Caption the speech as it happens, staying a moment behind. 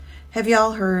Have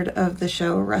y'all heard of the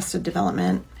show Arrested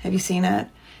Development? Have you seen it?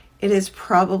 It is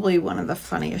probably one of the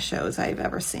funniest shows I've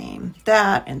ever seen.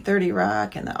 That and 30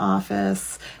 Rock and The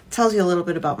Office tells you a little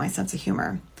bit about my sense of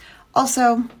humor.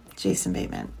 Also, Jason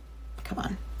Bateman. Come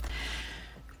on.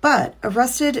 But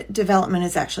arrested development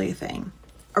is actually a thing.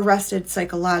 Arrested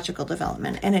psychological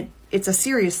development. And it's a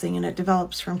serious thing, and it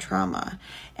develops from trauma.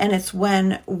 And it's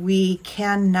when we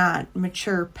cannot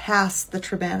mature past the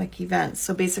traumatic event.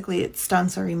 So basically it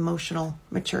stunts our emotional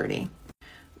maturity.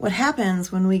 What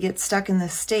happens when we get stuck in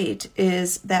this state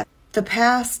is that the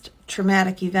past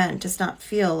traumatic event does not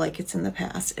feel like it's in the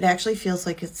past. It actually feels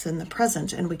like it's in the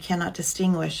present, and we cannot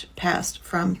distinguish past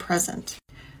from present.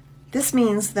 This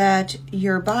means that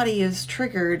your body is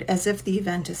triggered as if the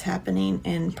event is happening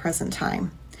in present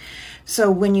time.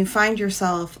 So when you find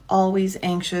yourself always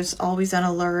anxious, always on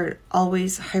alert,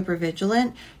 always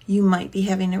hypervigilant, you might be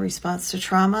having a response to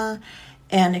trauma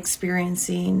and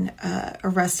experiencing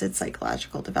arrested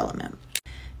psychological development.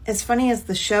 As funny as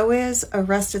the show is,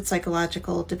 arrested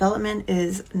psychological development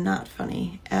is not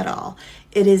funny at all.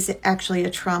 It is actually a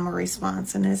trauma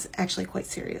response and is actually quite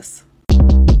serious.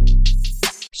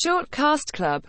 Shortcast Club.